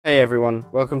Hey everyone,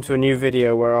 welcome to a new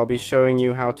video where I'll be showing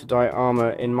you how to dye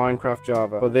armor in Minecraft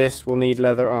Java. For this, we'll need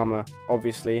leather armor,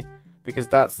 obviously, because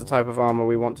that's the type of armor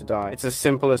we want to dye. It's as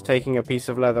simple as taking a piece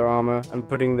of leather armor and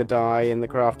putting the dye in the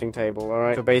crafting table,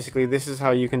 alright? So basically, this is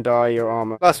how you can dye your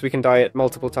armor. Plus, we can dye it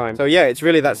multiple times. So yeah, it's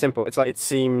really that simple. It's like it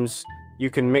seems you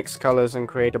can mix colors and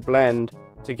create a blend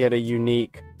to get a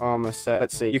unique armor set.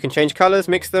 Let's see. You can change colors,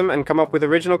 mix them, and come up with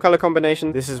original color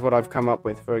combination. This is what I've come up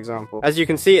with, for example. As you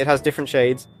can see, it has different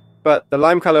shades, but the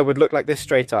lime color would look like this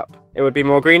straight up. It would be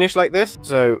more greenish like this,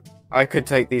 so I could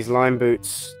take these lime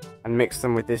boots and mix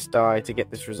them with this dye to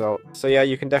get this result. So yeah,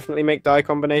 you can definitely make dye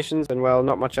combinations, and well,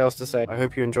 not much else to say. I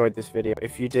hope you enjoyed this video.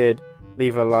 If you did,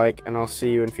 leave a like, and I'll see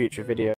you in future videos.